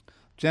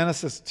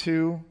Genesis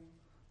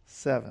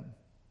 2:7.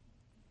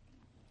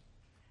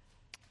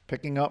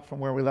 Picking up from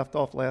where we left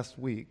off last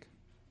week.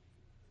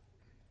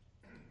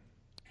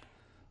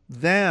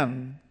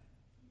 Then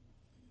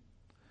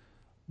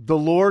the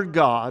Lord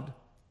God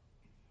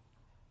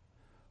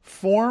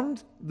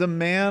formed the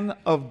man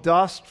of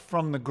dust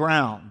from the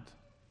ground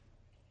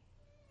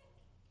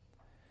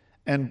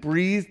and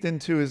breathed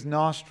into his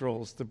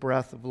nostrils the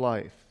breath of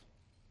life.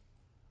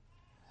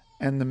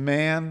 And the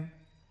man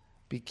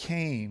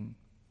became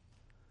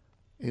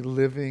a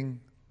living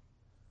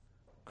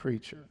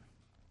creature.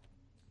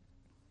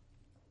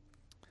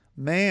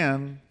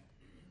 Man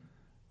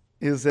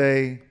is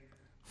a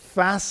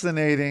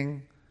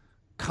fascinating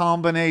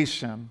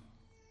combination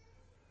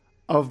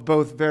of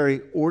both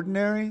very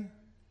ordinary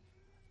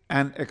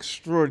and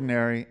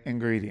extraordinary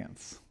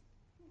ingredients.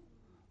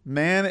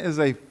 Man is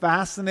a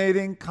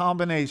fascinating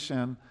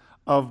combination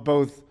of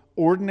both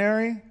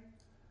ordinary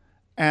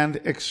and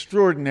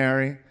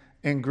extraordinary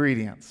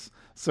ingredients.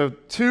 So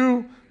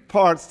 2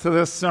 parts to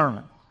this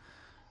sermon: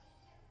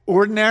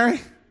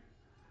 ordinary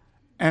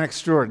and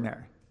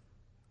extraordinary.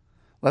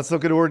 Let's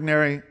look at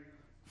ordinary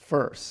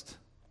first.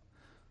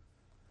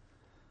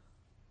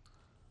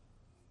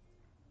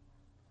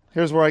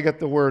 Here's where I get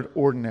the word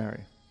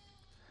ordinary.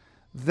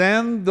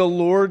 Then the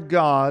Lord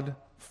God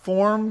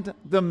formed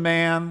the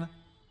man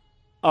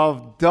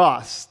of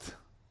dust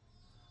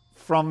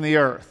from the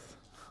earth.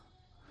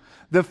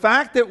 The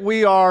fact that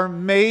we are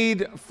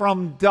made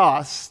from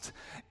dust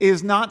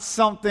is not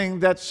something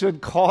that should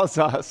cause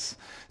us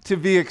to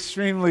be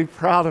extremely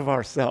proud of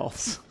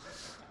ourselves.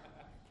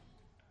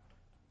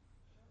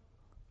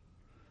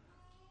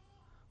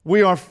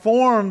 We are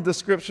formed, the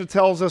scripture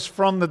tells us,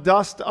 from the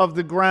dust of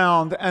the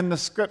ground, and the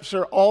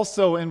scripture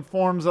also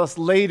informs us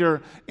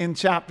later in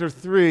chapter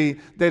 3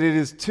 that it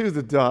is to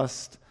the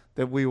dust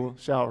that we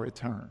shall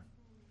return.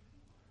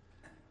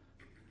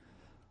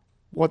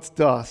 What's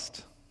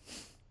dust?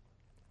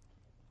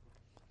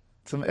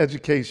 Some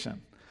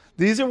education.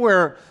 These are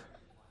where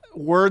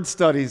word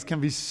studies can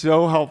be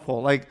so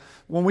helpful. Like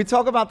when we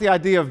talk about the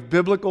idea of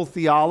biblical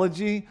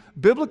theology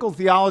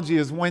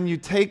is when you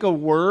take a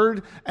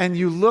word and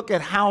you look at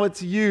how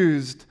it's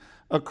used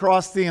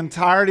across the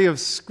entirety of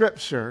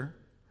Scripture,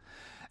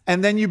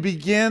 and then you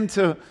begin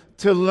to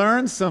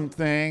learn some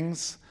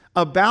things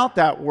about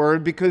that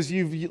word because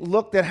you've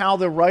looked at how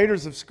the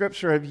writers of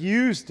Scripture have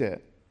used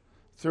it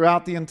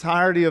throughout the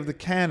entirety of the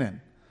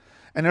canon.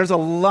 And there's a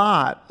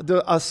lot.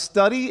 A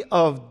study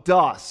of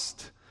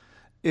dust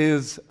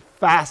is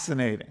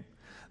fascinating.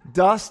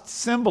 Dust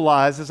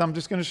symbolizes, I'm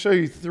just going to show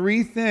you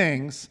 3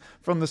 things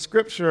from the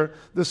scripture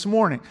this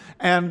morning.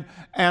 And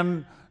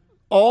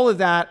all of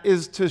that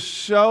is to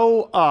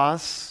show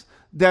us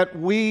that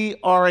we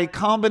are a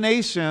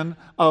combination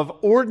of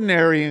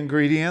ordinary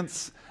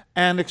ingredients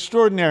and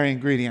extraordinary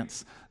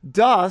ingredients.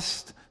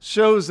 Dust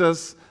shows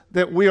us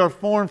that we are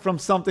formed from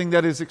something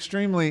that is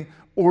extremely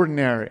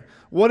ordinary.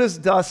 What does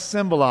dust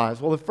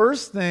symbolize? Well, the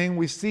first thing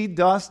we see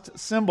dust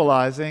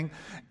symbolizing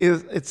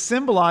is it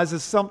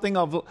symbolizes something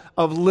of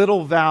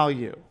little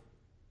value.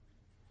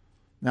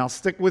 Now,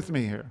 stick with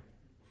me here,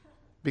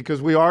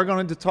 because we are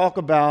going to talk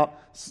about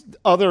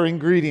other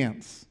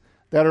ingredients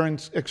that are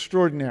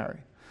extraordinary.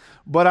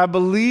 But I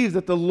believe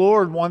that the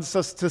Lord wants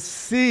us to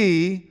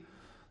see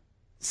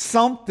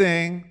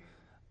something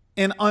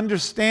in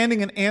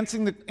understanding and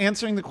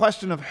answering the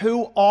question of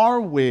who are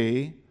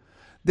we,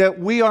 that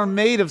we are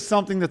made of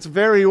something that's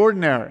very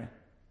ordinary.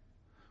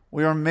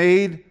 We are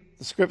made,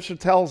 the scripture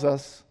tells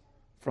us,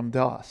 from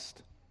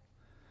dust.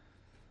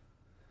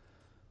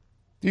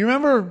 Do you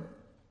remember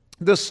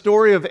the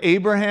story of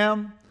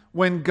Abraham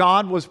when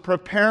God was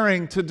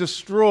preparing to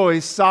destroy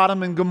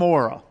Sodom and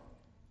Gomorrah?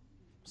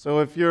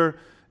 So if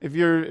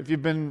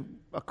you've been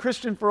a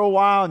Christian for a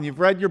while and you've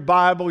read your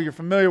Bible, you're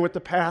familiar with the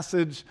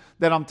passage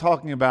that I'm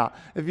talking about.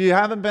 If you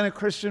haven't been a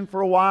Christian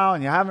for a while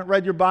and you haven't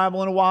read your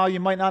Bible in a while, you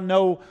might not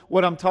know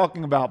what I'm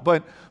talking about.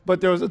 But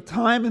there was a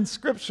time in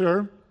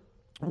Scripture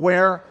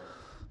where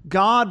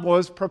God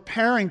was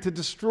preparing to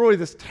destroy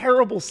this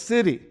terrible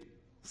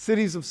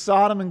cities of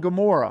Sodom and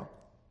Gomorrah.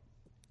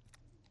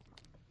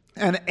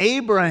 And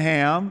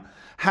Abraham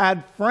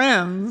had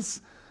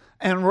friends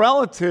and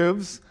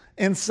relatives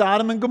in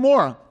Sodom and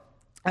Gomorrah.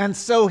 And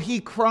so he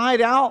cried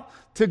out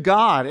to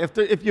God,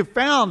 if you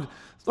found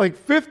like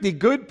 50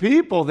 good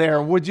people there,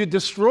 would you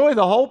destroy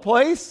the whole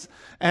place?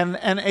 And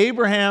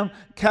Abraham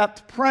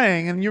kept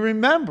praying. And you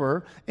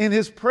remember in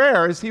his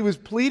prayer, as he was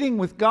pleading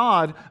with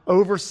God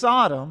over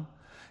Sodom,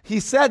 he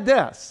said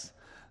this: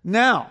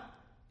 "Now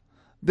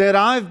that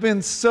I've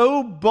been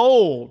so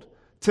bold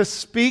to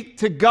speak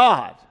to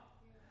God,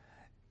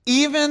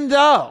 even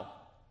though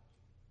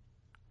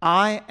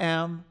I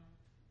am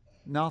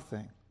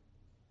nothing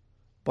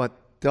but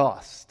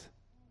dust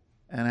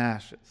and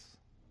ashes."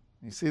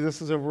 You see,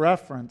 this is a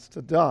reference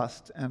to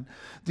dust. And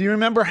do you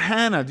remember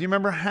Hannah? Do you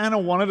remember Hannah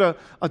wanted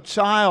a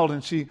child,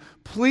 and she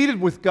pleaded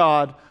with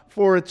God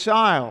for a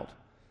child?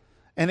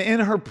 And in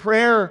her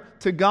prayer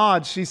to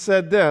God, she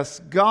said this: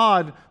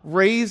 "God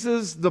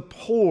raises the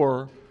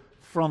poor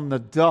from the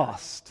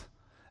dust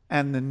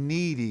and the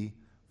needy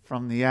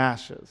from the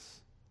ashes.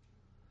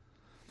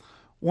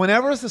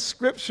 Whenever the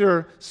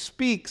scripture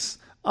speaks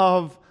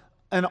of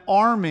an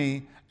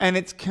army and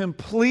its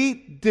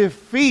complete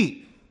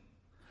defeat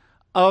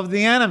of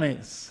the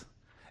enemies,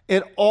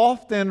 it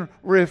often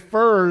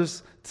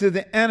refers to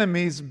the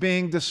enemies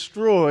being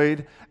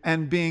destroyed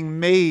and being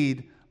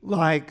made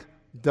like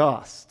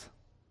dust.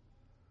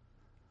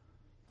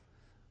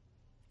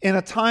 In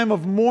a time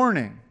of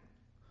mourning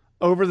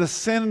over the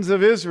sins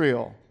of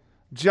Israel,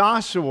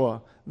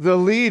 Joshua, the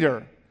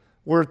leader,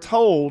 we're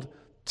told,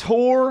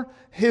 tore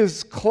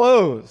his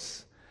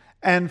clothes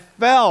and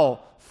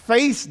fell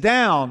face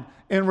down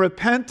in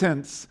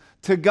repentance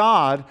to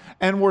God.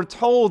 And we're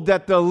told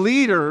that the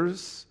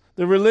leaders,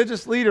 the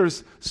religious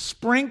leaders,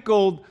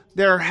 sprinkled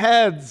their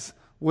heads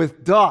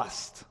with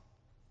dust.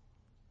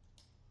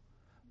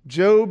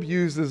 Job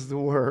uses the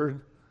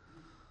word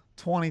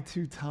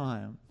 22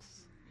 times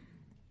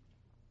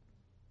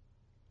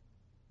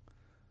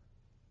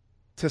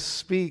to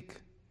speak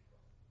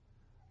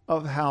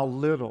of how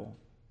little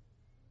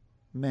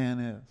man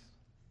is.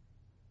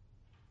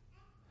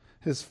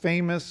 His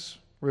famous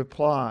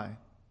reply,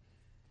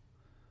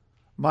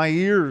 "My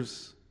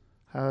ears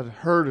had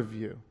heard of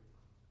you.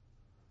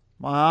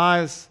 My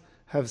eyes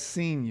have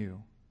seen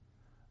you.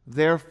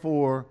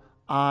 Therefore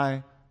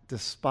I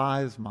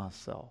despise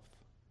myself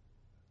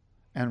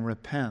and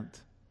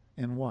repent."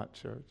 In what,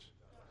 church?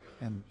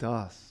 In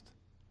dust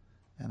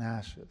and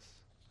ashes.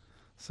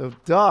 So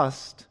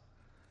dust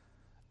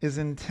is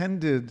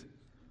intended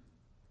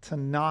to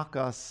knock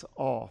us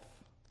off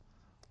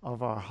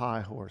of our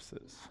high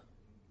horses.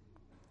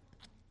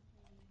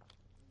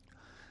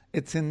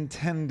 It's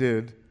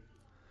intended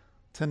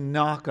to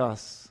knock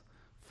us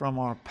from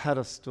our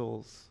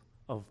pedestals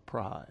of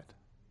pride.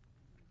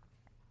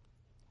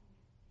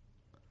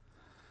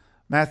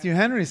 Matthew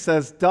Henry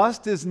says,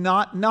 dust is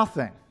not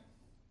nothing,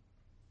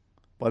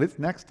 but it's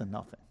next to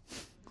nothing.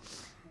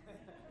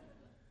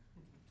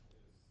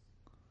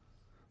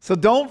 So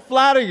don't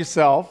flatter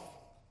yourself.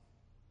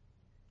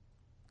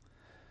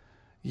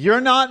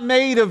 You're not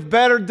made of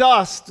better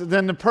dust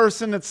than the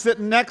person that's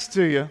sitting next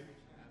to you.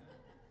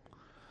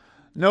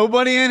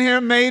 Nobody in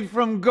here made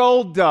from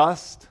gold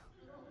dust.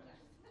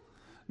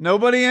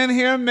 Nobody in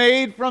here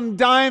made from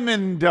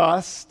diamond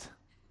dust.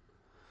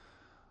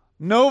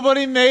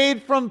 Nobody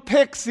made from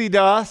pixie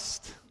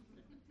dust.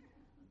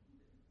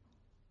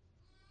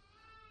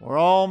 We're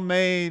all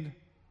made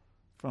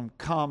from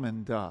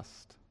common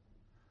dust.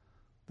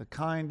 The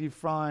kind you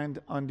find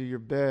under your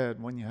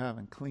bed when you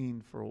haven't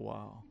cleaned for a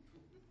while.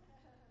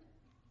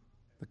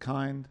 The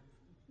kind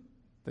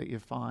that you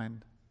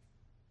find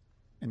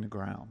in the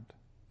ground.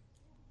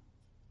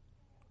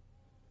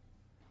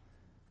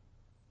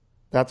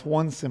 That's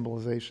one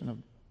symbolization of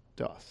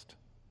dust.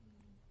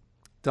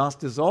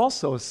 Dust is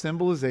also a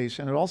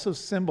symbolization. It also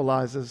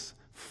symbolizes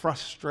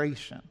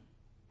frustration.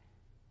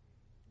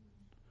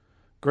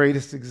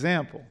 Greatest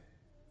example,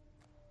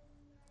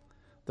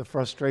 the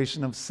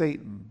frustration of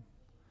Satan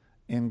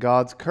in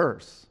God's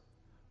curse,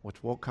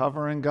 which we'll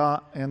cover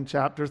in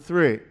chapter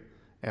 3.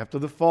 After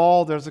the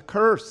fall, there's a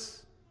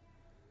curse.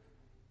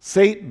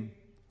 Satan,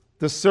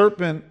 the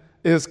serpent,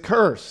 is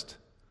cursed.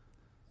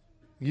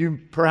 You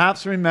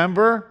perhaps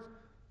remember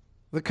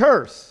the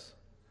curse.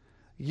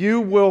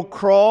 You will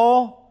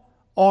crawl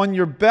on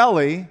your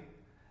belly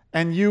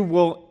and you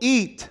will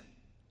eat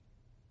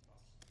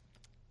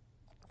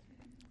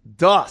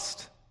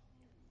dust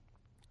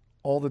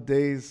all the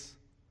days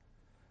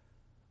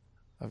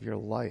of your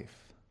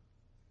life.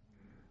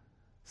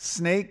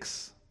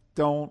 Snakes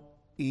don't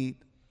eat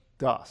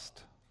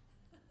dust.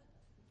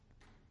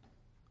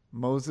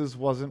 Moses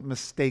wasn't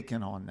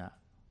mistaken on that.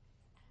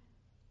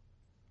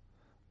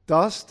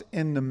 Dust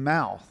in the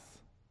mouth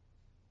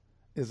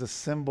is a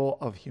symbol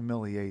of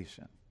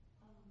humiliation.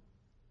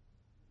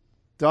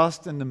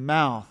 Dust in the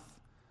mouth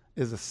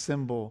is a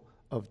symbol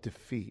of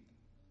defeat.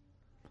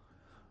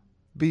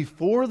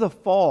 Before the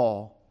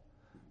fall,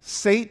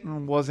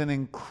 Satan was an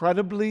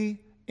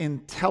incredibly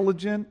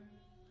intelligent,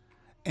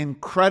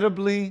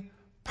 incredibly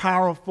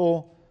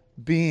powerful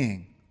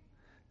being,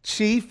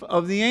 chief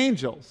of the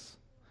angels.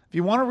 If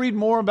you want to read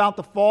more about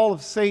the fall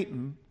of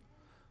Satan,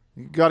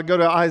 you've got to go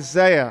to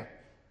Isaiah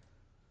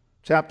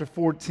chapter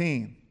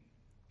 14.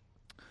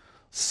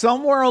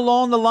 Somewhere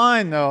along the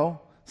line,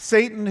 though,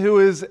 Satan, who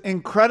is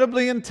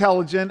incredibly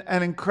intelligent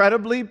and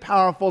incredibly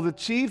powerful, the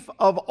chief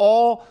of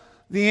all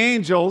the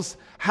angels,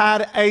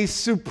 had a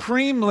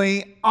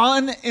supremely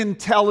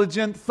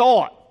unintelligent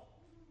thought.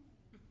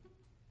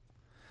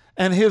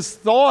 And his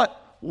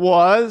thought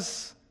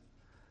was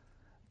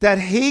that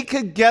he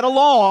could get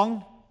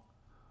along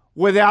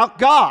without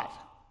God.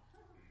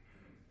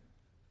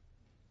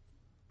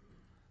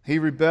 He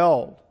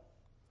rebelled,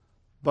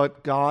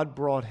 but God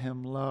brought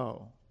him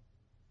low,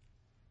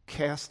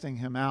 casting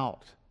him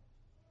out.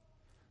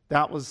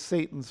 That was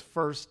Satan's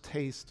first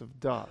taste of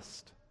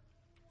dust.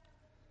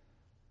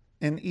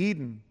 In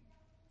Eden,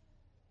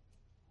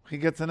 he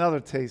gets another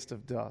taste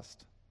of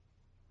dust.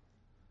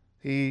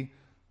 He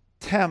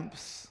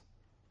tempts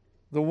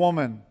the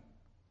woman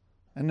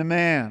and the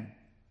man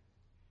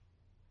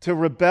to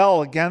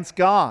rebel against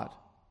God,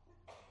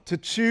 to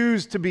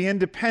choose to be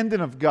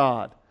independent of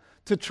God,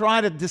 to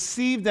try to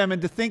deceive them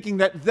into thinking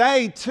that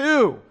they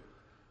too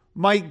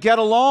might get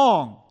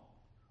along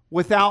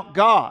without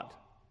God.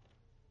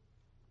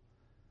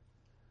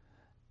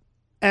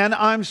 And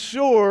I'm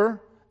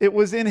sure it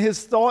was in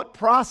his thought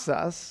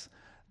process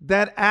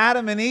that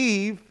Adam and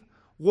Eve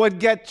would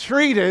get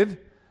treated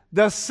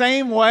the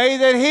same way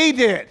that he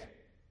did.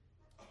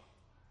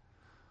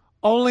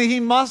 Only he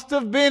must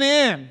have been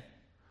in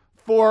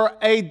for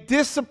a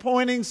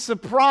disappointing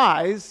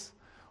surprise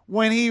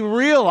when he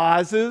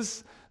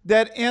realizes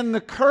that in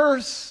the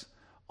curse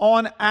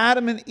on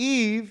Adam and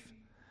Eve,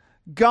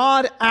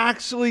 God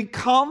actually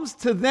comes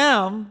to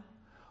them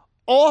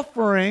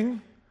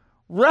offering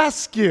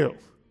rescue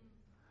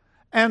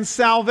and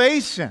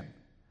salvation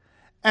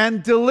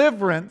and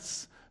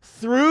deliverance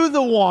through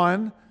the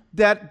one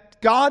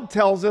that God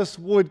tells us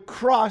would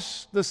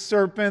crush the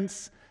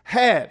serpent's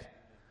head.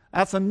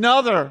 That's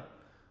another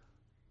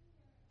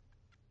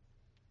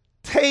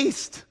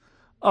taste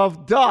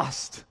of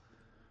dust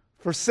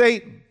for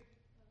Satan.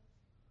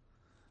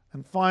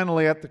 And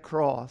finally, at the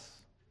cross,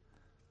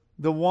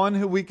 the one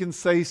who we can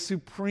say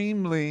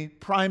supremely,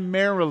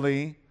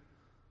 primarily,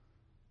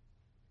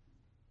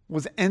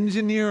 was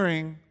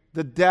engineering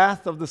the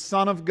death of the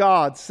Son of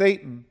God,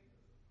 Satan,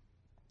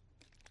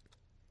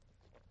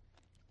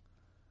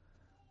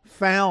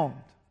 found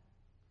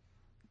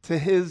to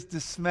his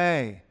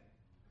dismay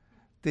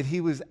that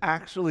he was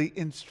actually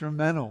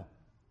instrumental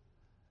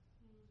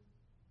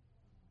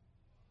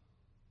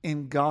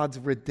in God's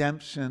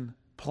redemption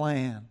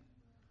plan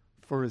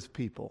for his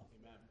people.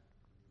 Amen.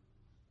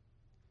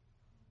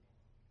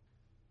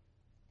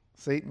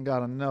 Satan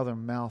got another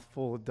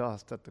mouthful of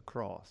dust at the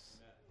cross.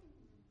 Amen.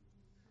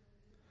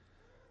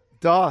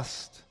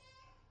 Dust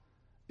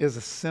is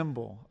a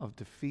symbol of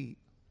defeat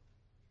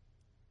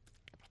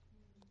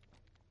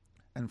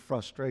and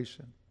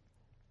frustration.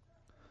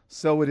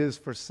 So it is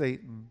for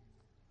Satan.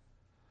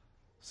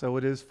 So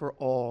it is for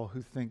all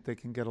who think they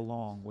can get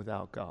along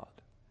without God.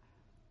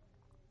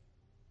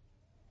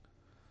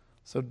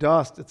 So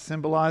dust, it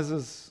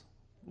symbolizes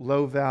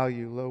low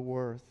value, low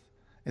worth.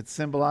 It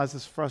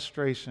symbolizes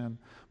frustration.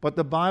 But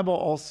the Bible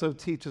also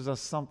teaches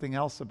us something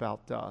else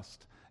about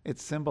dust. It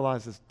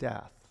symbolizes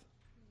death.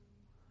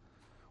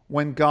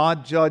 When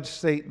God judged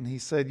Satan, he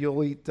said,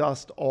 "You'll eat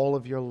dust all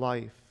of your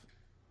life."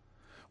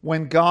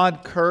 When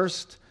God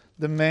cursed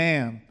the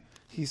man,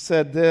 he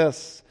said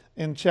this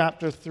in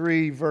chapter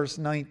 3, verse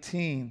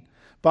 19,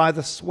 "By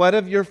the sweat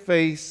of your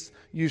face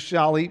you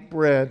shall eat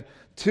bread,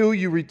 till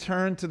you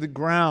return to the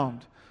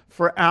ground,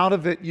 for out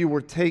of it you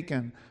were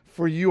taken.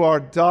 For you are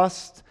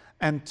dust,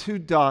 and to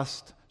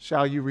dust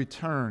shall you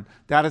return."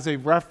 That is a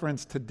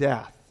reference to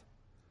death.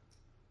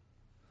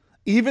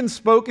 Even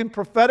spoken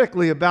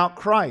prophetically about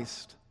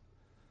Christ.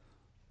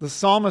 The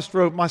psalmist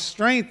wrote, "My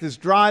strength is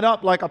dried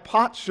up like a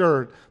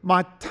potsherd.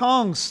 My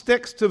tongue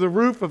sticks to the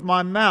roof of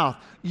my mouth.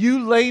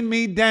 You lay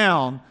me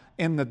down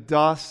in the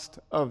dust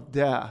of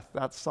death."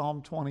 That's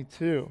Psalm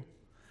 22.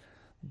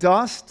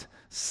 Dust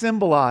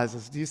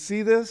symbolizes, do you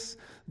see this?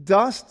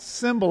 Dust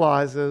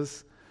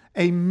symbolizes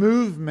a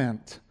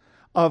movement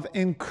of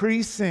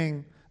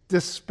increasing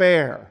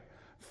despair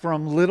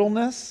from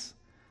littleness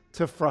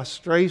to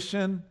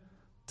frustration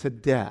to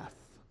death.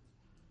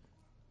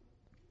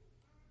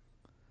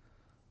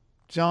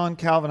 John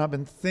Calvin, I've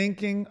been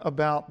thinking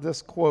about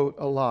this quote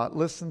a lot.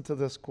 Listen to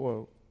this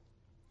quote.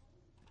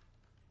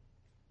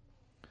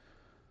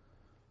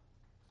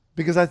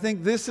 Because I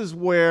think this is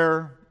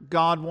where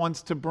God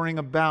wants to bring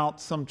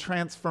about some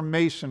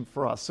transformation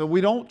for us. So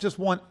we don't just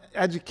want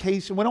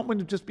education. We don't want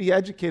to just be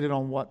educated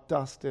on what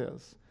dust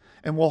is.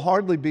 And we'll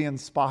hardly be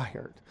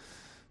inspired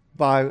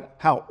by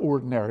how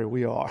ordinary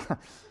we are.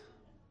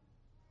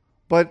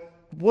 But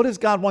what does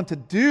God want to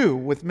do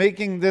with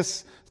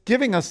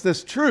giving us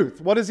this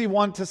truth? What does he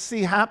want to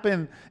see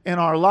happen in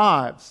our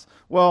lives?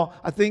 Well,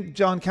 I think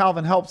John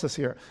Calvin helps us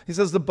here. He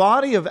says, "The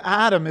body of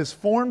Adam is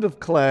formed of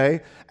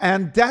clay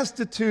and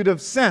destitute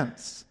of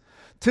sense,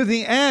 to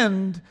the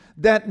end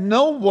that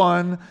no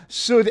one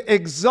should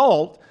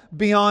exult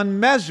beyond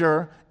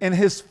measure in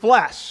his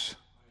flesh."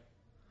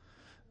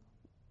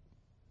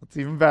 That's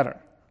even better.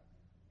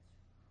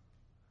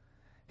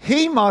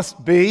 "He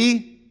must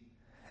be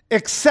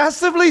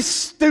excessively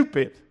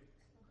stupid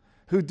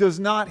who does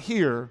not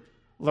here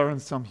learn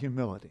some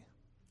humility."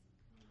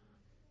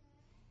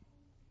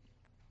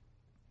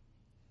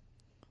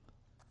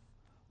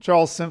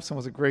 Charles Simpson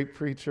was a great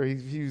preacher. He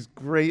used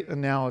great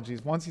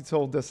analogies. Once he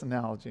told this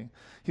analogy.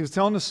 He was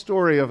telling the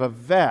story of a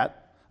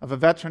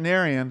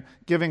veterinarian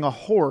giving a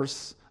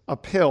horse a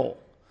pill.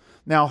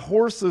 Now,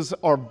 horses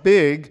are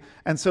big,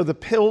 and so the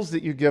pills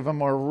that you give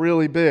them are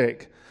really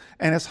big.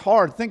 And it's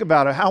hard. Think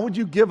about it. How would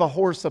you give a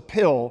horse a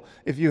pill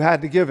if you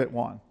had to give it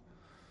one?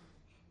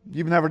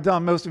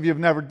 Most of you have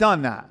never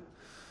done that.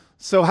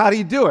 So how do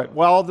you do it?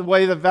 Well, the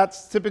way the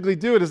vets typically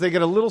do it is they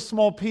get a little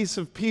small piece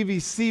of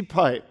PVC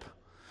pipe,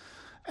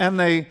 and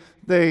they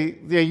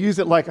use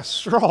it like a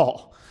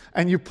straw.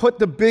 and you put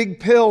the big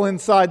pill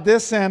inside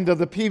this end of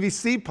the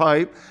PVC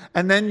pipe,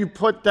 and then you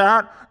put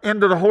that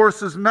into the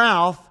horse's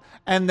mouth,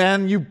 and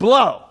then you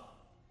blow.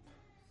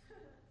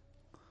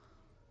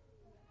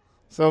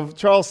 So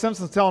Charles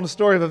Simpson's telling the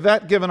story of a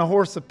vet giving a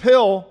horse a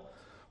pill,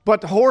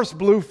 but the horse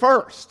blew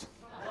first.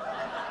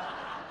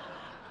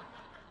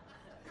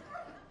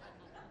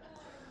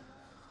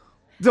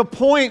 The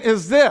point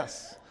is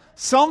this: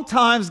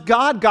 sometimes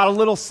God got a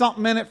little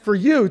something in it for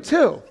you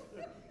too.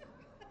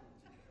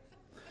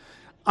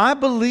 I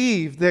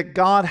believe that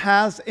God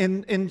has,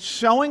 in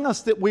showing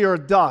us that we are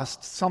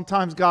dust,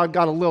 sometimes God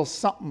got a little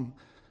something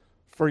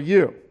for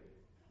you.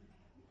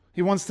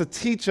 He wants to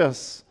teach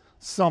us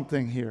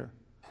something here.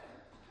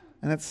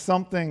 And it's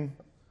something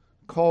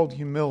called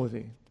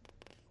humility.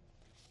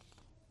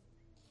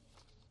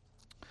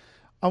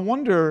 I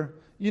wonder,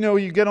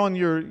 you get on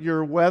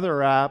your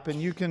weather app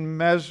and you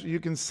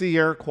can see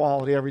air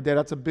quality every day.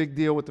 That's a big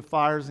deal with the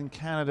fires in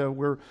Canada,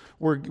 where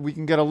we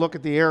can get a look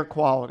at the air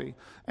quality.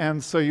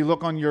 And so you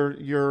look on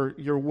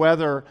your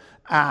weather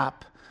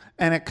app,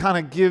 and it kind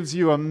of gives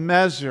you a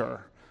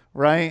measure,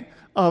 right,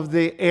 of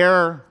the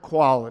air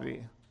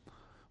quality.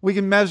 We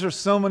can measure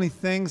so many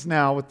things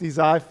now with these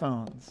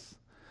iPhones.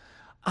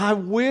 I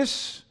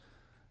wish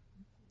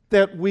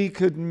that we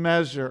could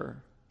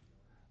measure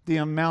the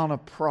amount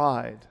of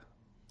pride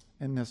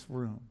in this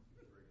room.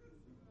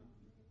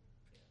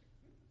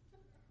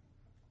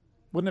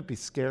 Wouldn't it be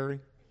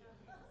scary?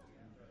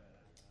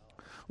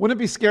 Wouldn't it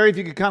be scary if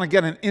you could kind of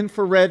get an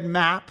infrared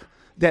map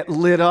that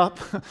lit up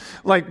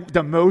like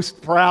the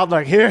most proud,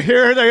 like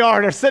here they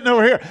are, they're sitting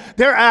over here.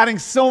 They're adding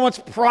so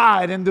much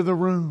pride into the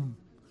room,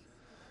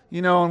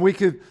 and we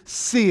could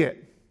see it.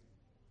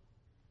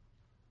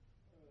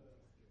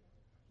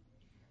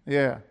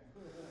 Yeah.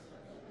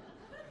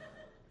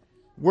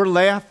 We're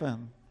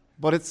laughing,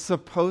 but it's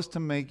supposed to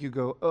make you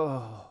go,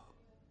 oh,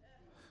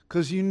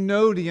 because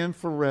the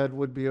infrared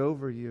would be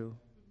over you.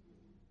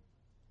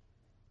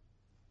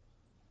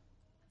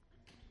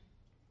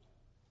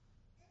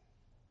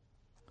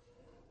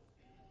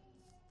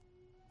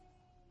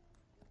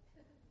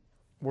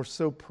 We're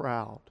so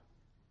proud.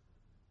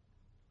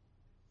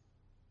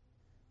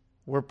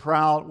 We're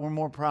proud. We're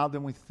more proud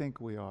than we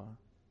think we are.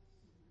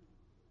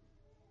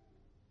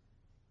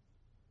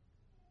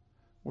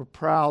 We're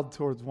proud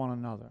towards one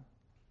another.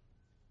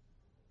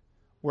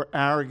 We're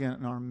arrogant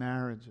in our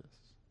marriages.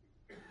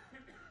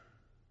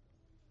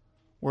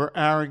 We're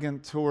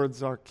arrogant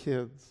towards our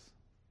kids.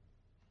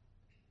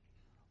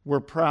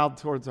 We're proud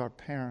towards our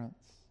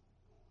parents.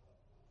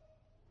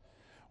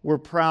 We're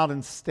proud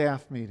in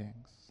staff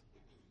meetings.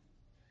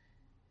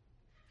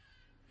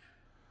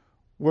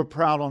 We're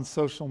proud on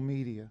social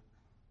media.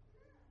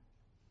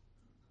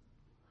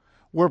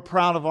 We're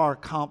proud of our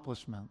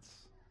accomplishments.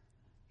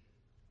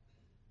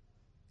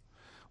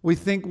 We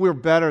think we're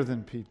better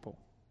than people.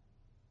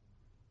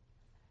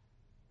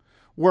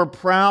 We're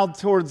proud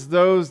towards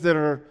those that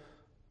are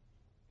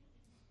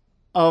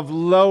of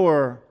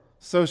lower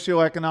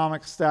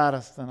socioeconomic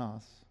status than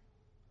us.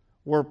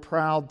 We're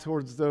proud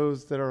towards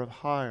those that are of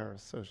higher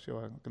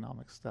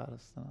socioeconomic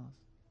status than us.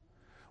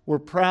 We're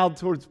proud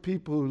towards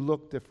people who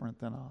look different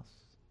than us.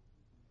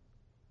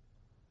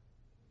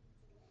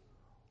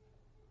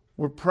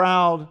 We're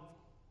proud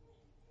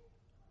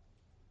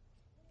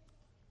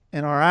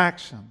in our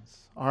actions.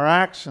 Our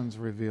actions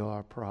reveal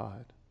our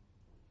pride.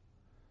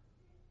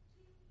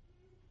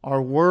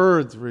 Our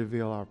words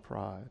reveal our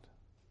pride.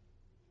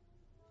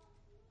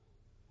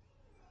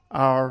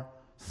 Our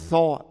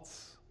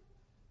thoughts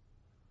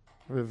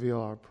reveal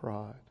our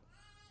pride.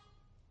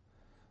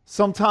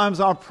 Sometimes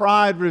our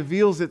pride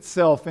reveals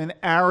itself in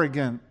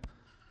arrogant,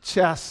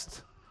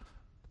 chest-beating,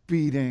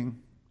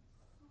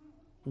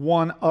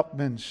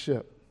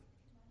 one-upmanship.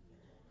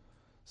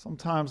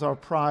 Sometimes our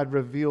pride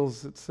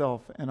reveals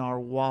itself in our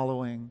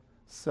wallowing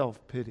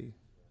self-pity.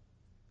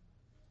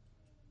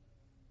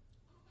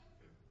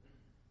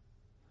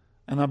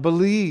 And I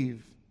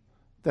believe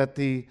that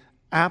the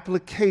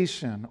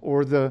application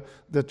or the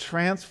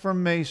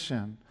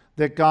transformation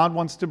that God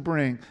wants to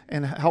bring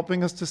and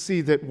helping us to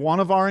see that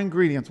one of the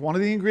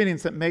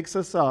ingredients that makes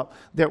us up,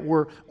 that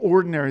we're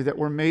ordinary, that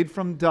we're made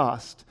from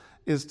dust,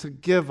 is to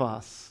give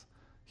us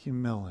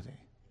humility.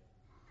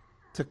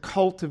 To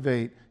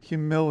cultivate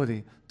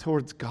humility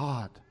towards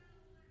God.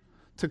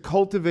 To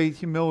cultivate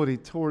humility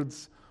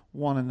towards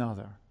one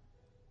another.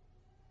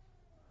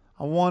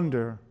 I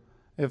wonder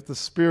if the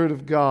Spirit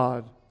of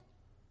God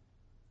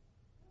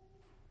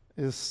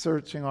is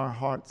searching our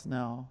hearts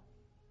now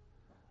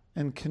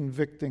and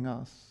convicting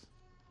us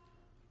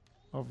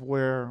of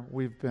where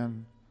we've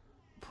been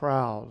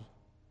proud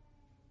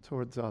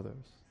towards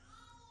others.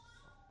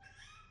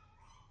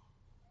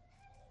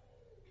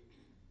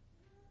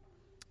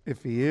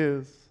 If He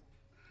is,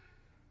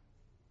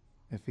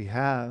 if He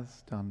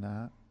has done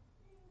that,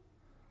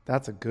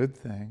 that's a good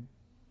thing.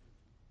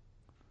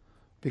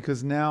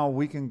 Because now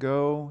we can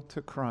go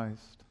to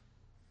Christ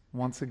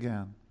once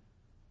again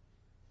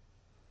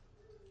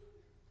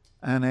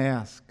and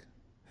ask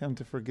Him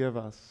to forgive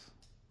us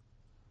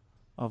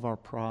of our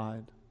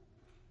pride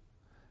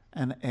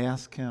and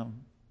ask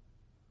Him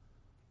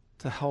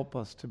to help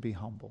us to be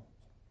humble.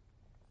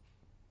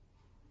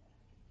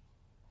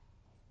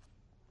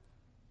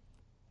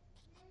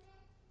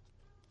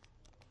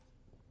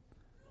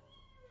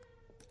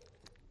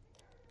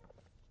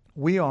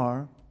 We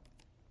are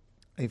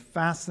a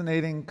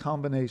fascinating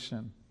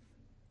combination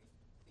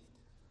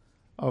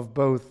of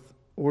both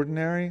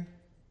ordinary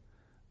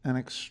and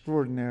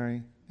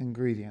extraordinary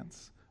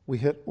ingredients. We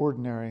hit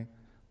ordinary,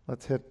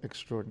 let's hit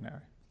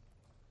extraordinary.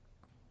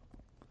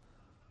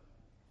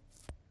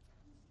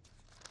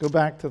 Go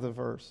back to the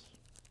verse.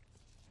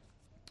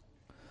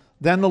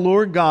 Then the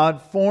Lord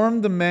God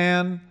formed the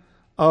man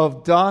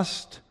of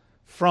dust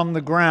from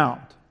the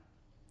ground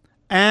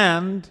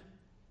and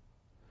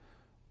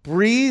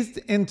breathed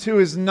into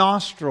his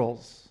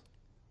nostrils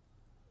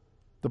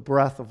the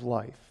breath of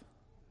life.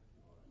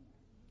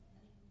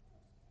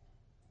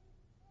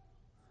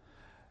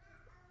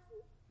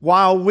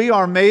 While we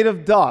are made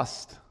of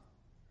dust,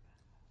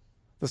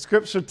 the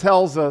scripture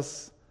tells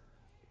us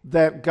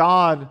that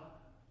God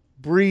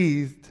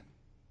breathed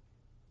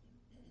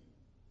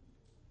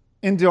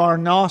into our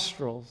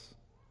nostrils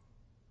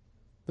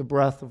the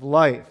breath of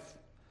life.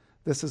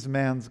 This is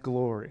man's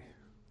glory.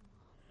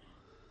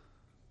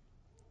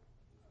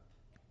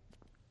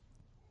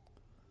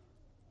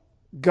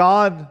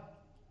 God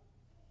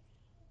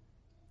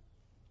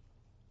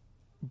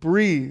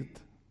breathed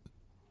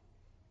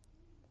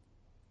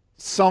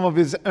some of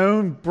His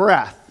own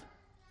breath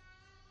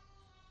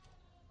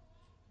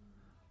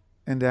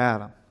into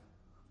Adam,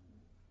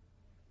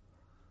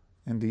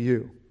 into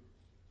you.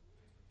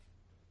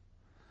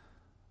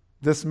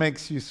 This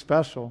makes you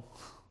special.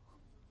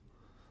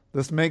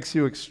 This makes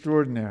you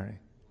extraordinary.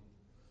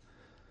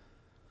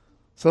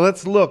 So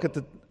let's look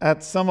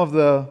at some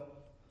of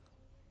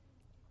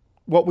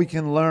what we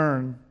can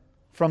learn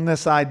from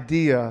this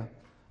idea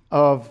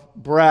of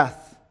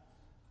breath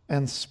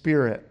and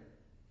spirit.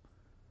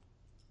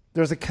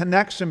 There's a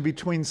connection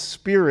between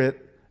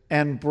spirit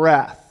and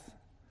breath.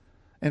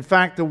 In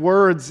fact, the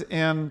words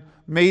in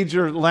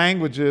major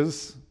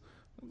languages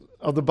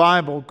of the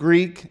Bible,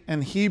 Greek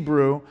and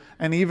Hebrew,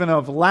 and even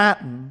of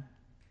Latin,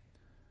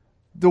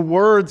 the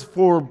words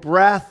for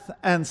breath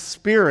and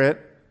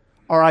spirit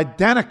are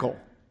identical.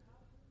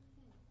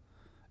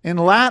 In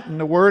Latin,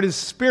 the word is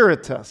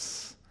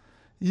spiritus.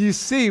 You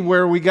see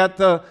where we got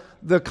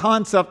the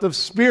concept of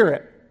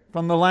spirit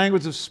from the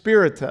language of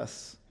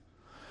spiritus.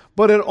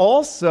 But it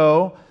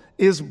also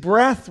is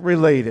breath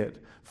related.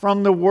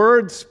 From the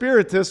word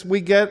spiritus,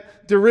 we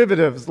get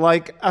derivatives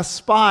like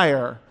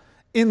aspire,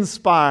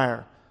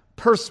 inspire,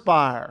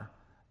 perspire,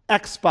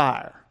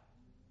 expire.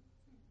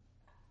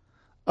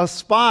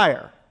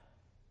 Aspire.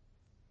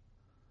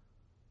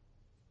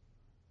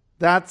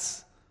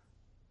 That's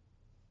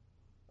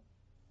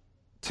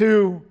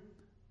to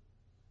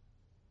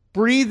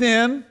breathe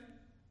in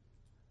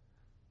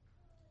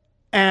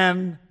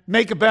and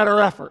make a better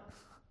effort.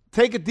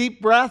 Take a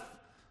deep breath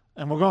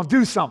and we're going to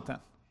do something.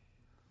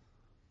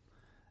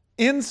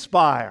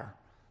 Inspire.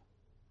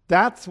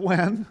 That's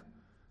when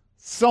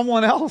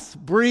someone else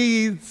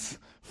breathes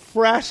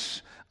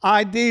fresh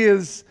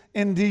ideas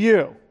into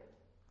you.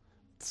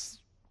 It's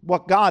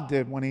what God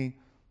did when He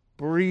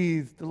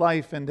breathed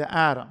life into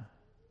Adam.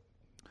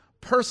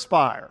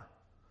 Perspire.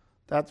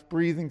 That's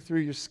breathing through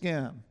your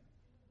skin.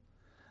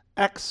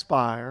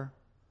 Expire.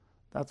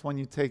 That's when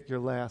you take your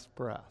last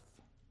breath.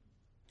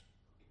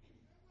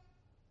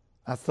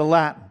 That's the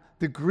Latin.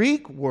 The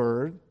Greek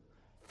word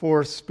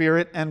for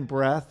spirit and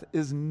breath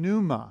is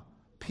pneuma.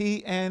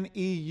 P-N-E-U-M-A.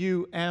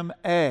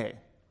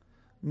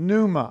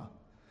 Pneuma.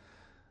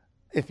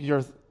 If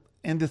you're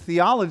into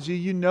theology,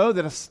 you know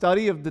that a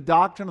study of the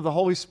doctrine of the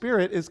Holy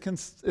Spirit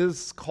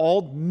is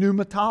called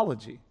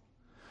pneumatology.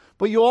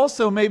 But you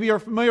also maybe are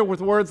familiar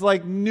with words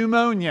like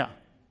pneumonia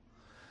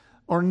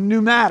or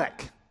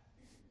pneumatic.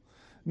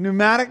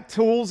 Pneumatic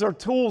tools are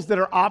tools that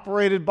are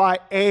operated by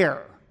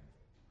air.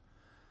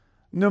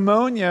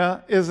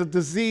 Pneumonia is a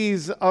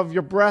disease of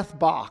your breath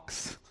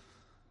box,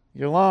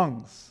 your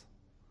lungs.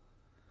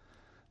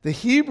 The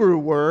Hebrew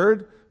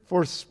word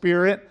for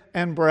spirit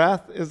and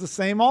breath is the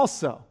same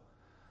also.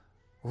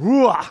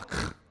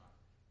 Ruach.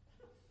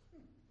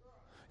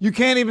 You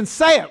can't even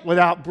say it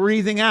without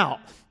breathing out.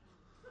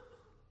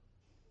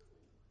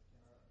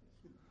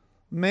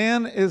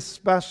 Man is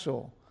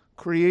special,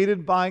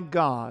 created by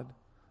God,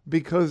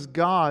 because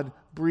God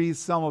breathed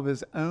some of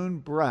His own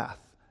breath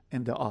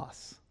into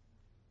us.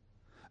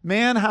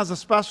 Man has a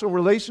special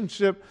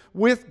relationship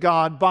with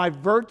God by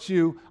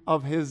virtue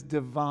of His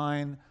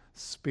divine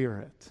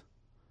Spirit.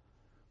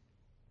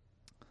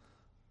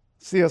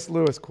 C.S.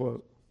 Lewis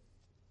quote.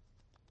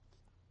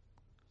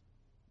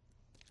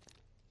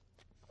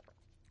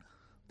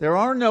 There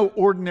are no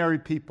ordinary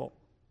people.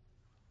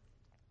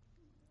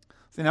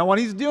 See, now what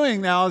he's doing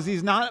now is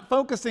he's not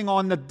focusing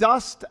on the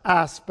dust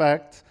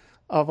aspect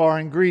of our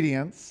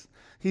ingredients.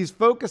 He's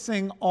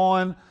focusing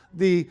on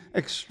the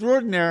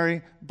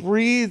extraordinary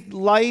breathed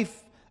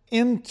life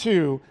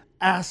into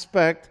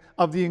aspect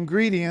of the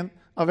ingredient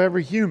of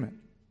every human.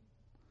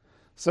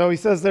 So he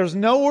says there's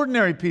no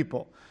ordinary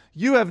people.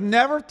 You have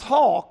never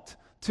talked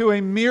to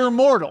a mere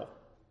mortal.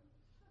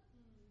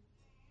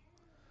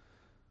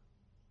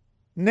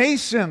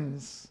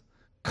 Nations,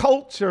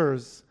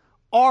 cultures,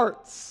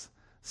 arts,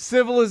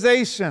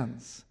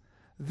 civilizations,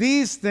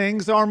 these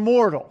things are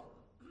mortal.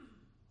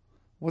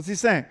 What's he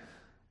saying?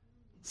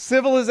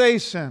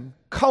 Civilization,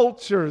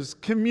 cultures,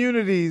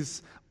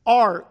 communities,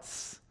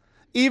 arts,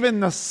 even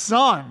the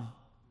sun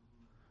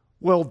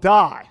will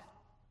die.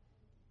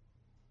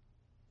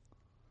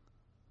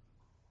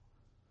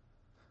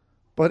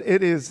 But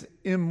it is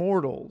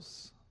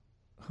immortals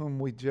whom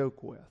we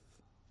joke with,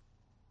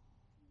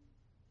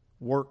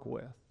 work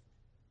with,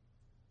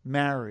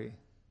 marry,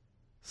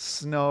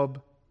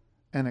 snub,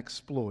 and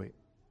exploit.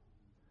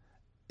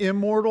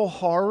 Immortal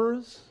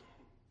horrors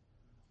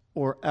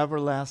or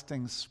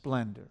everlasting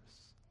splendors.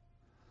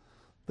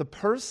 The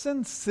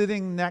person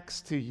sitting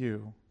next to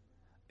you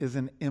is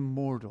an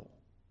immortal.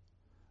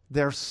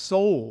 Their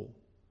soul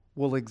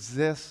will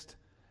exist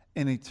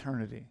in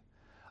eternity,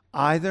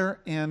 either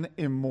in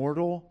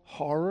immortal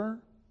horror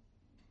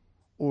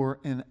or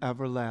in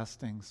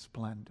everlasting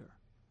splendor.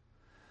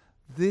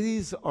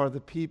 These are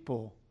the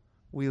people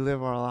we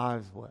live our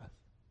lives with.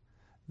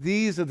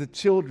 These are the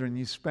children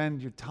you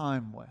spend your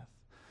time with.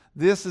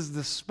 This is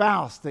the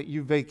spouse that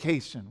you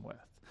vacation with.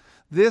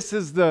 This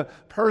is the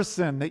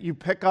person that you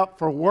pick up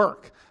for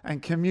work and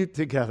commute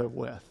together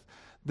with.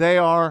 They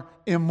are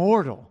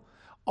immortal.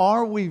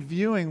 Are we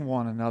viewing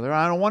one another?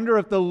 I wonder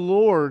if the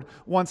Lord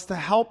wants to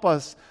help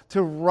us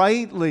to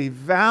rightly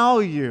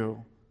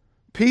value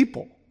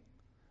people,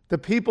 the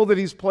people that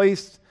He's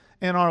placed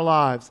in our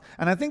lives.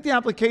 And I think the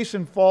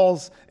application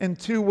falls in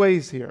two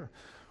ways here.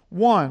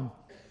 One,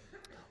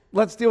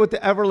 let's deal with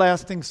the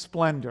everlasting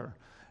splendor.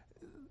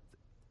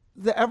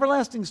 The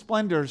everlasting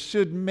splendor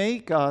should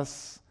make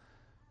us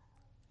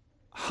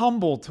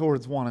humble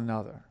towards one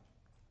another.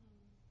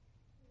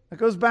 It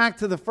goes back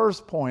to the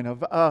first point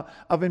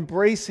of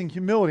embracing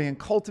humility and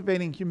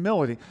cultivating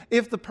humility.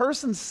 If the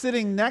person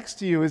sitting next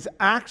to you is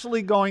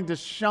actually going to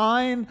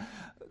shine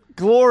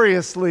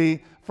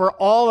gloriously for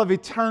all of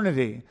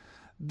eternity,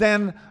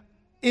 then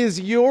is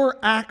your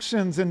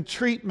actions and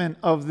treatment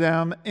of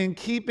them in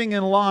keeping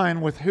in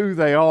line with who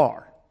they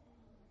are?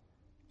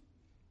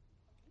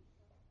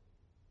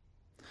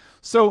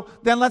 So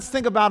then let's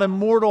think about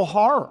immortal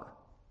horror.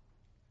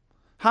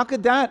 How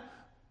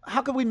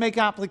could we make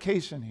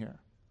application here?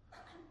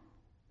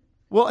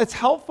 Well, it's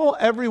helpful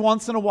every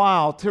once in a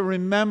while to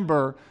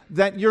remember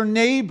that your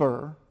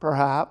neighbor,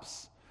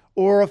 perhaps,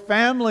 or a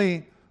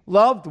family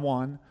loved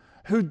one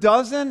who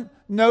doesn't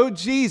know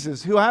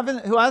Jesus, who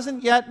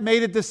hasn't yet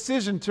made a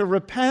decision to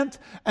repent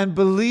and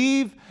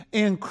believe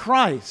in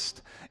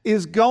Christ,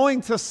 is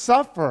going to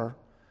suffer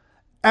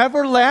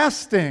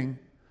everlasting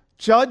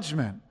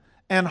judgment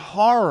and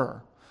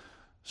horror.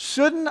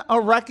 Shouldn't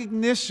a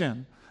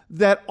recognition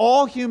that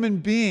all human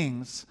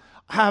beings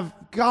have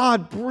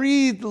God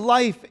breathed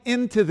life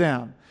into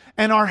them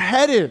and are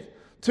headed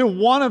to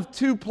one of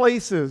two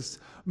places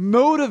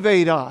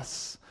motivate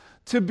us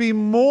to be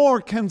more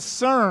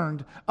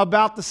concerned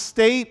about the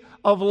state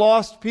of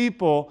lost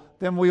people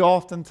than we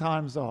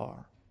oftentimes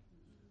are?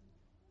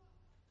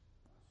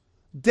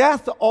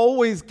 Death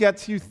always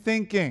gets you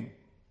thinking.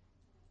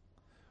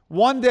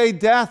 One day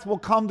death will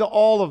come to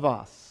all of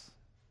us.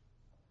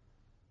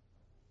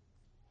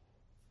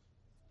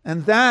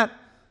 And at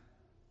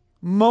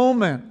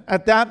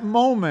that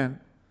moment,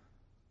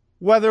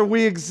 whether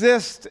we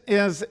exist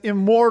as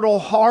immortal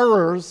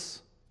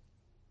horrors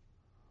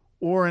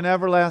or in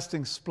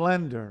everlasting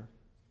splendor,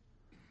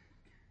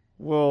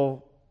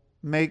 will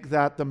make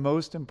that the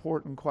most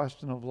important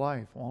question of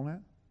life, won't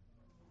it?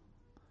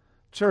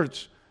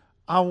 Church,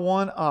 I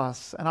want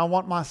us, and I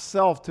want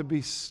myself to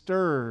be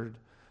stirred,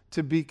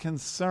 to be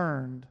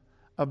concerned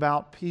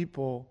about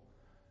people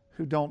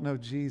who don't know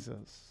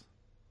Jesus.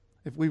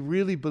 If we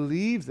really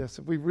believe this,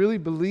 if we really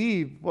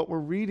believe what we're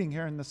reading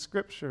here in the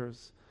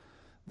Scriptures,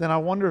 then I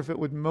wonder if it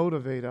would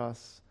motivate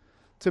us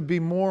to be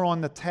more on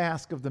the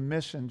task of the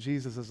mission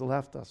Jesus has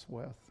left us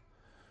with,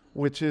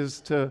 which is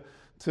to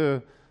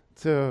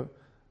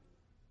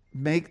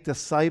make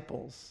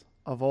disciples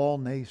of all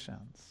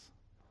nations.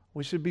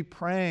 We should be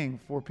praying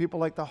for people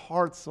like the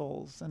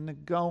Hartzels and the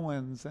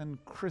Goins and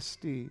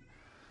Christy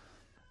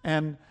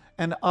and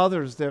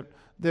others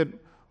that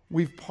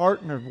we've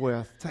partnered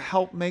with to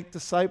help make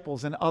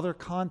disciples in other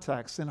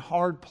contexts, in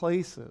hard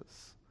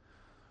places.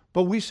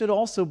 But we should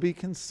also be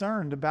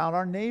concerned about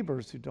our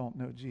neighbors who don't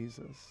know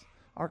Jesus,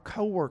 our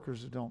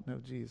coworkers who don't know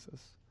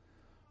Jesus.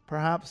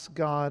 Perhaps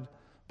God,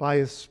 by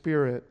His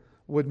Spirit,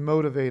 would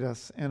motivate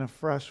us in a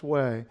fresh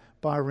way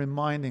by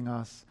reminding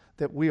us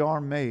that we are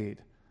made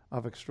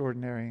of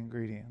extraordinary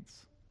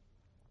ingredients.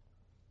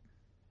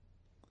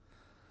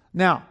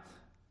 Now,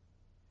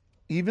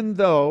 even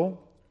though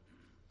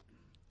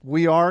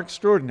we are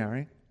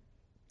extraordinary,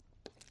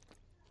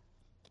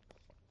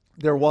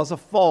 there was a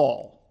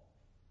fall.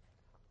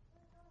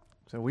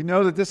 So we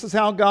know that this is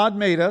how God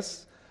made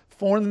us,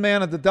 formed the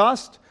man of the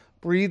dust,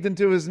 breathed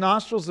into his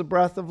nostrils the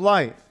breath of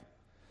life.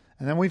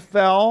 And then we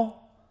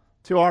fell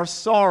to our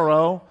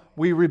sorrow,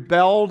 We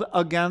rebelled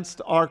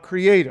against our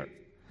Creator.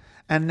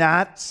 And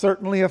that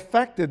certainly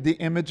affected the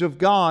image of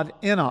God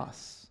in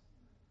us.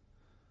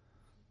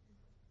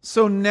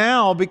 So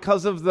now,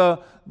 because of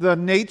the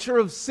nature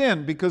of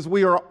sin, because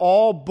we are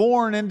all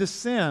born into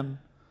sin,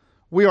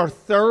 we are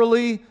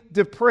thoroughly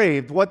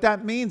depraved. What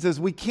that means is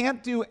we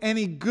can't do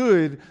any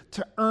good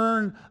to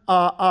earn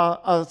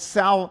a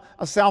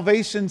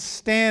salvation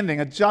standing,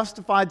 a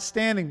justified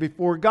standing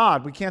before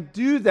God. We can't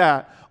do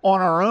that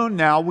on our own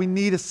now. We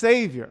need a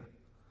Savior.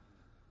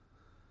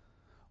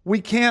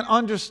 We can't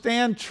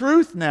understand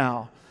truth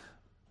now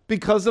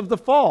because of the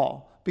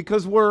fall,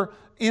 because we're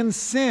in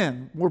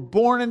sin. We're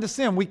born into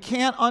sin. We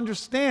can't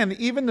understand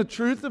even the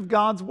truth of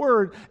God's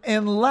Word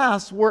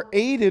unless we're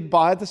aided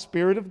by the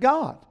Spirit of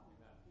God.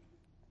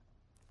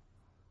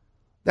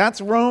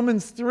 That's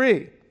Romans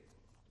 3.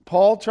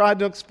 Paul tried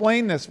to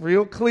explain this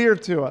real clear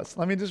to us.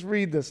 Let me just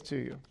read this to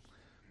you.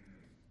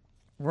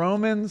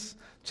 Romans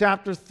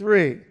chapter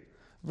 3,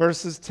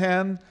 verses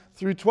 10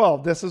 through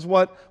 12. This is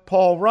what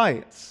Paul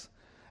writes.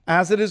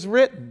 As it is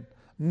written,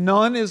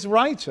 none is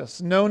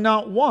righteous, no,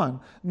 not one.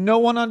 No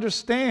one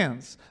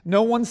understands.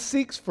 No one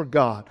seeks for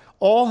God.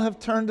 All have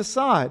turned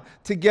aside.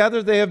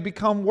 Together they have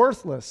become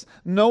worthless.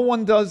 No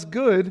one does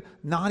good,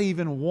 not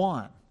even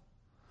one.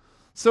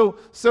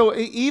 So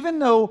even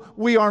though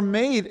we are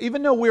made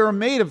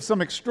of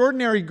some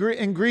extraordinary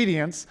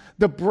ingredients,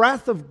 the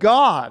breath of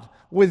God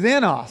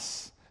within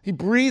us, He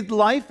breathed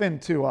life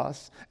into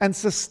us and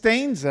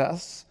sustains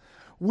us,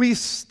 we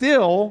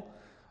still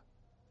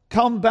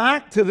come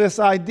back to this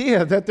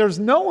idea that there's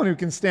no one who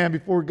can stand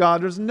before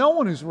God. There's no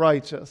one who's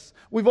righteous.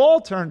 We've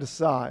all turned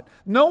aside.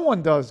 No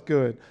one does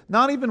good,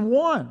 not even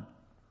one.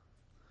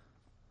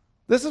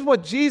 This is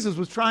what Jesus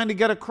was trying to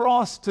get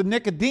across to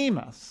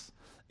Nicodemus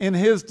in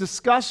his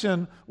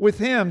discussion with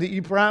him that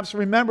you perhaps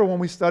remember when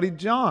we studied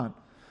John.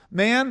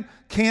 Man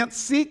can't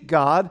seek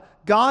God.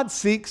 God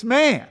seeks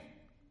man.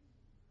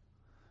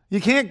 You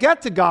can't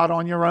get to God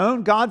on your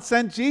own. God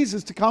sent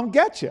Jesus to come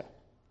get you.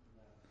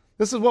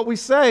 This is what we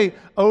say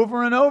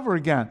over and over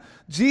again.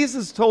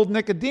 Jesus told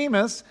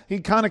Nicodemus, he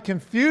kind of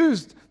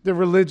confused the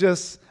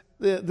religious,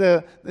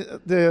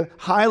 the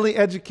highly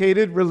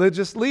educated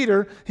religious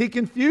leader. He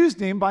confused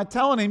him by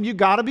telling him, you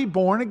got to be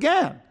born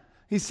again.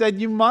 He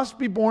said, you must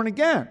be born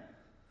again.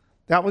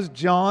 That was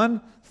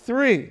John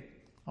 3.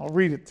 I'll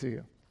read it to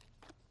you.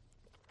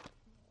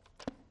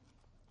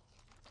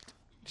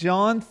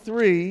 John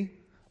 3,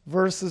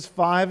 verses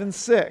 5 and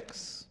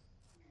 6.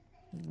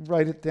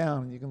 Write it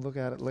down. You can look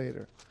at it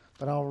later.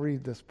 But I'll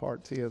read this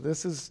part to you.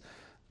 This is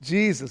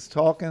Jesus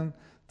talking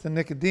to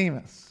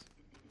Nicodemus.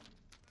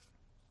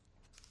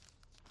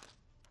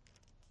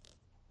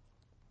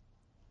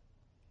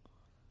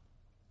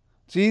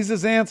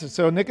 Jesus answered.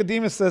 So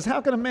Nicodemus says,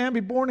 how can a man be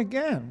born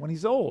again when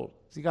he's old?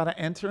 Has he got to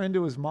enter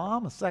into his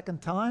mom a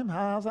second time?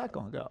 How's that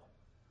going to go?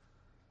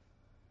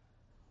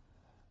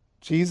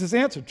 Jesus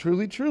answered,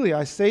 truly, truly,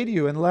 I say to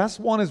you, unless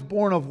one is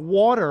born of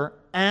water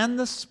and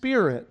the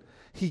Spirit,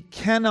 he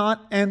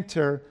cannot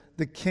enter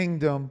the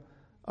kingdom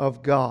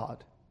of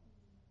God.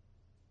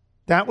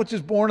 That which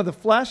is born of the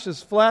flesh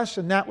is flesh,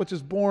 and that which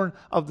is born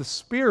of the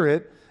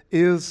Spirit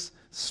is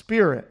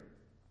spirit.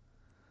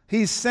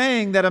 He's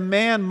saying that a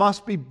man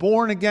must be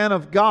born again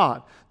of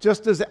God,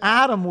 just as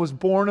Adam was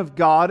born of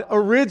God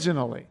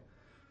originally.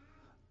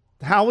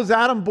 How was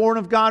Adam born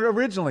of God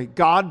originally?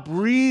 God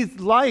breathed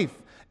life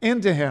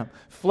into him.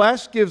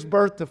 Flesh gives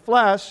birth to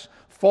flesh.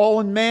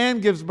 Fallen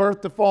man gives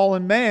birth to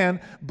fallen man.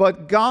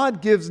 But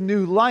God gives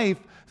new life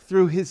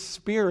through His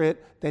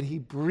Spirit that He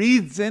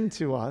breathes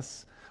into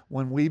us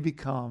when we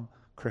become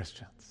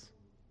Christians.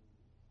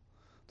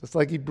 Just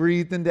like He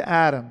breathed into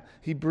Adam,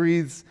 He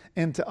breathes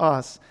into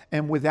us.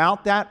 And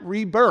without that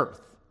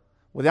rebirth,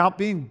 without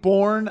being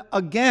born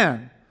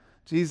again,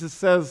 Jesus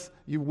says,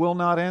 you will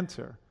not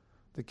enter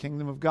the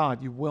kingdom of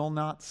God. You will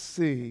not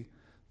see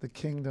the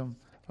kingdom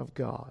of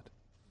God.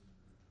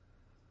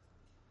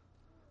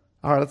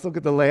 All right, let's look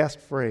at the last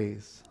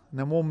phrase. And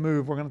then we'll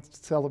move. We're going to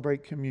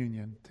celebrate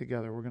communion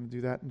together. We're going to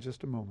do that in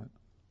just a moment.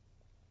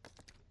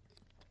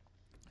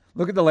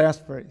 Look at the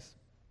last phrase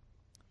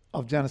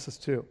of Genesis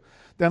 2.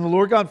 Then the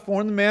Lord God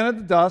formed the man of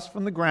the dust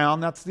from the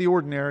ground, that's the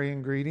ordinary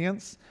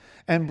ingredients,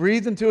 and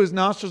breathed into his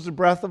nostrils the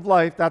breath of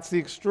life, that's the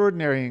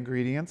extraordinary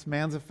ingredients.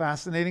 Man's a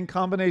fascinating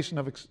combination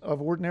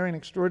of ordinary and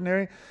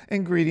extraordinary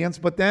ingredients.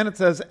 But then it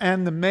says,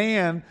 and the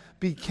man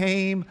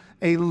became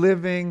a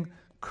living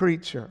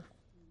creature.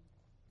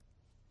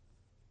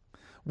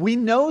 We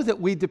know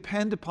that we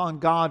depend upon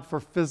God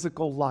for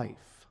physical life.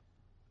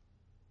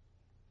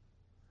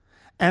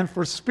 And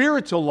for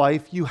spiritual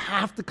life, you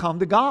have to come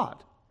to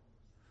God.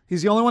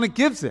 He's the only one that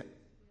gives it.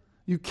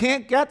 You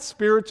can't get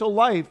spiritual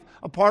life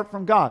apart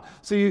from God.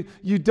 So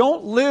you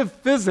don't live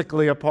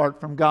physically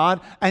apart from God,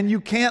 and you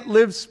can't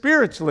live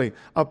spiritually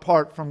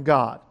apart from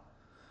God.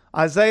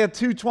 Isaiah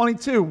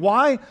 2:22,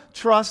 why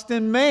trust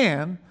in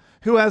man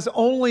who has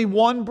only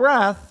one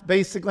breath?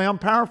 Basically, I'm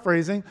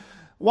paraphrasing.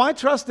 Why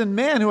trust in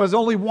man who has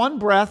only one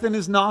breath in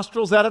his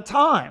nostrils at a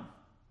time?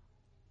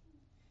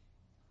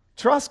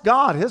 Trust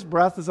God. His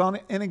breath is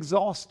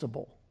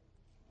inexhaustible.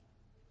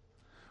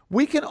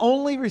 We can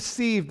only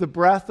receive the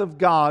breath of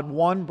God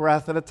one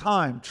breath at a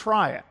time.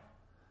 Try it.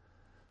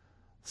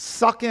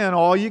 Suck in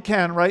all you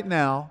can right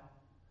now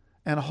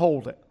and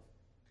hold it.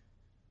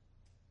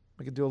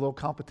 We could do a little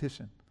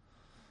competition.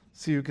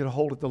 See who can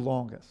hold it the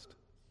longest.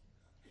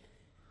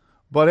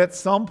 But at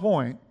some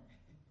point,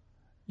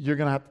 you're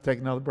going to have to take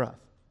another breath.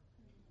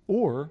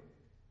 Or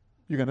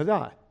you're going to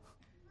die.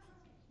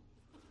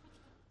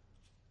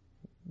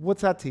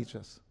 What's that teach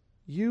us?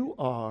 You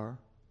are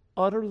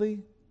utterly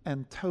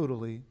and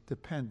totally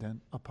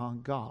dependent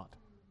upon God.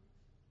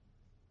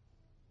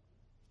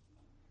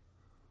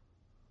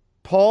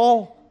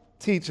 Paul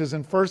teaches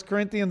in 1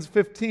 Corinthians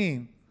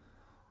 15,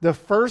 the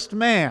first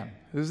man,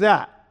 who's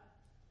that?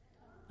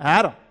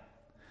 Adam,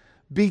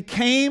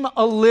 became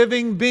a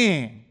living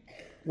being.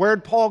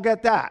 Where'd Paul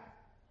get that?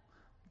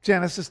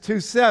 Genesis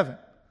 2:7.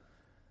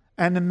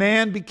 And the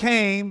man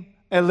became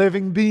a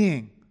living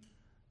being,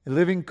 a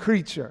living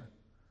creature.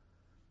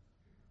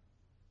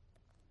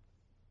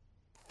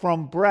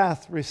 From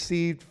breath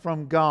received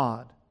from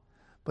God.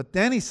 But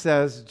then he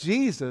says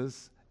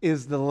Jesus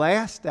is the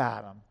last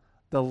Adam,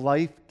 the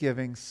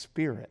life-giving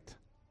Spirit.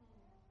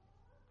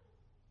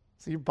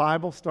 See your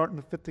Bible starting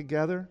to fit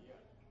together?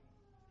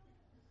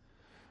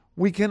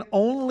 We can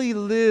only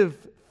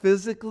live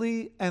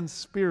physically and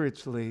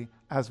spiritually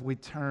as we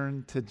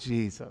turn to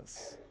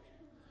Jesus.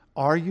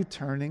 Are you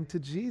turning to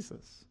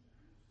Jesus?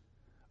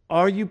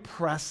 Are you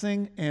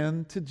pressing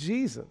into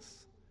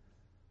Jesus?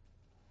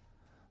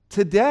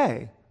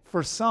 Today,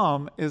 for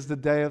some, is the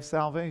day of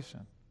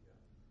salvation.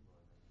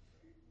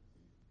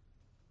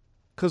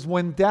 Because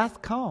when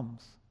death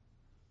comes,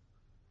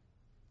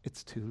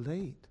 it's too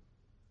late.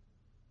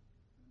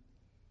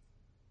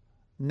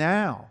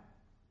 Now,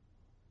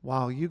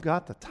 while you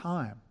got the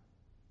time,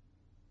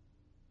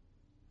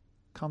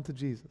 come to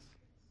Jesus,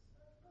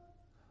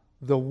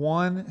 the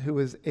one who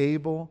is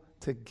able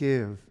to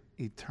give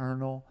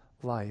eternal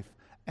life,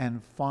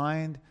 and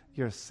find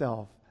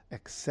yourself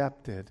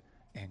accepted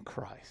in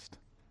Christ.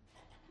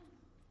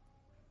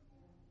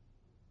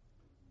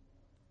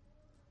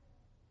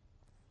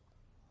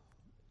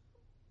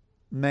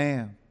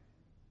 Man,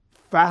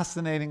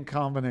 fascinating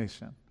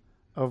combination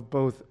of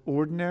both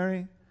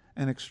ordinary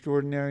and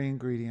extraordinary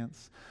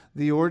ingredients.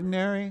 The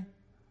ordinary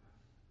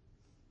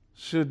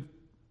should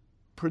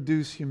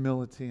produce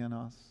humility in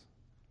us.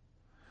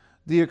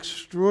 The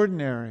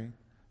extraordinary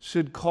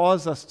should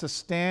cause us to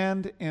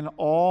stand in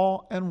awe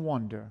and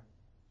wonder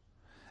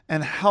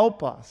and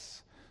help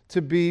us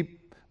to be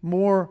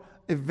more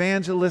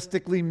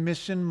evangelistically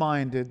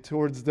mission-minded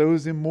towards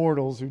those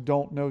immortals who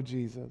don't know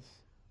Jesus.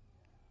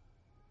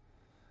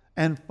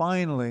 And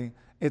finally,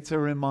 it's a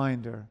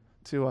reminder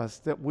to us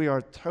that we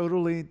are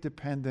totally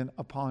dependent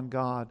upon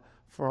God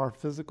for our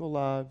physical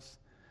lives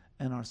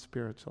and our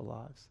spiritual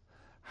lives.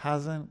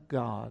 Hasn't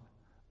God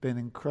been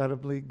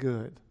incredibly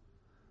good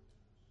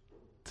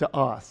to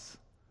us?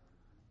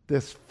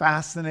 This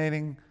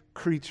fascinating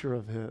creature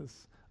of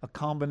His, a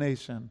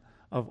combination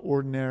of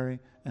ordinary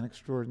and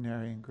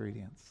extraordinary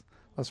ingredients.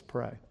 Let's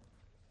pray.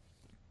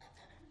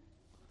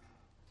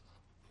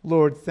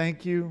 Lord,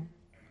 thank you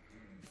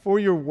for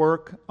your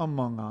work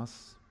among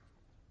us.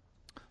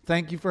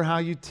 Thank you for how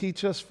you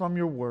teach us from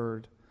your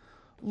word.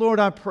 Lord,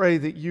 I pray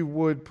that you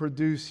would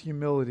produce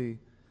humility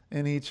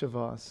in each of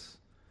us.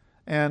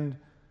 And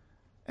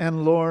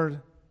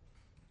Lord,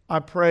 I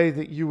pray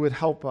that you would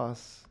help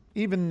us,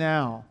 even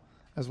now,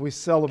 as we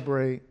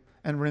celebrate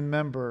and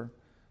remember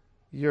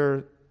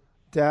your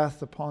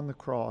death upon the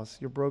cross,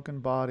 your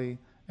broken body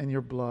and your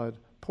blood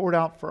poured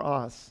out for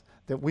us,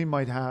 that we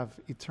might have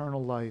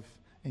eternal life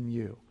in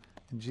you.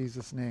 In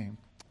Jesus' name,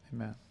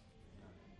 amen.